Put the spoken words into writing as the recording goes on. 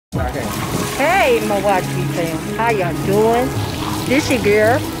Hey, Milwaukee fam, how y'all doing? This your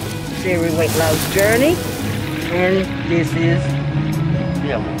girl, Sherry Weight Loss Journey, and this is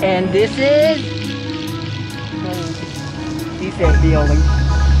Billy. And this is, he said Billy.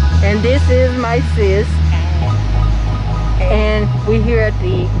 And this is my sis, and we're here at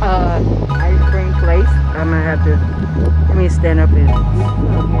the ice cream place. I'm gonna have to, let me stand up and,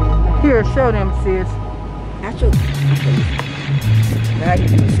 here, show them, sis. I show how you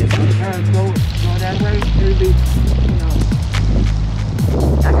do this. Go that way. It'll be, you know.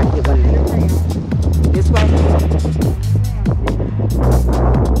 I got to get one of them. This way.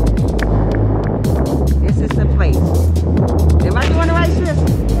 This is the place. Am I doing the right, sis?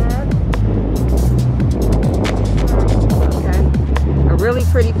 Okay. A really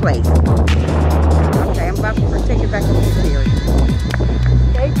pretty place. Okay, I'm about to take it back up to the area.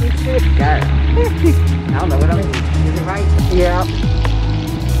 Thank you, sis. Got it. I don't know what I'm doing. Is it right? Yeah.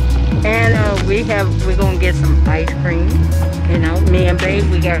 And we're gonna get some ice cream. You know, me and Babe,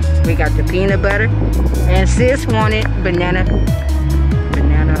 we got the peanut butter, and sis wanted banana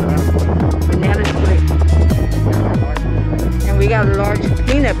split. And we got a large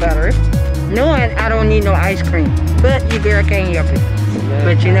peanut butter. Knowing I don't need no ice cream, but your girl can't help it.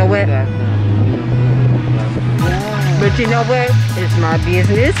 But you know what? But you know what? It's my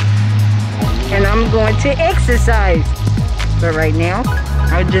business, and I'm going to exercise. But right now,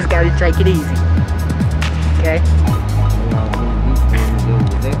 I just gotta take it easy. Okay?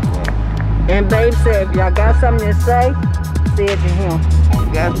 And Babe said, if y'all got something to say it to him.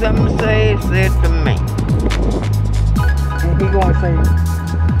 You got something to say it to me. And he gonna say it.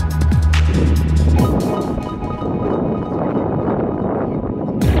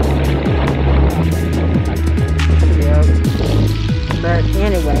 Yep. But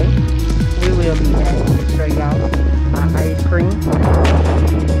anyway, we will be back to show y'all our ice cream.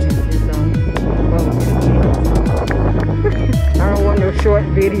 I don't want no short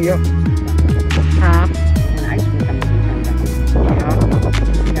video. Huh?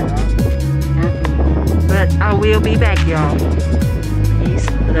 But I will be back, y'all. Peace,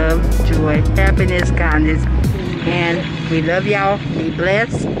 love, joy, happiness, kindness. And we love y'all. Be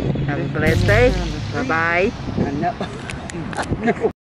blessed. Have a blessed day. Bye-bye.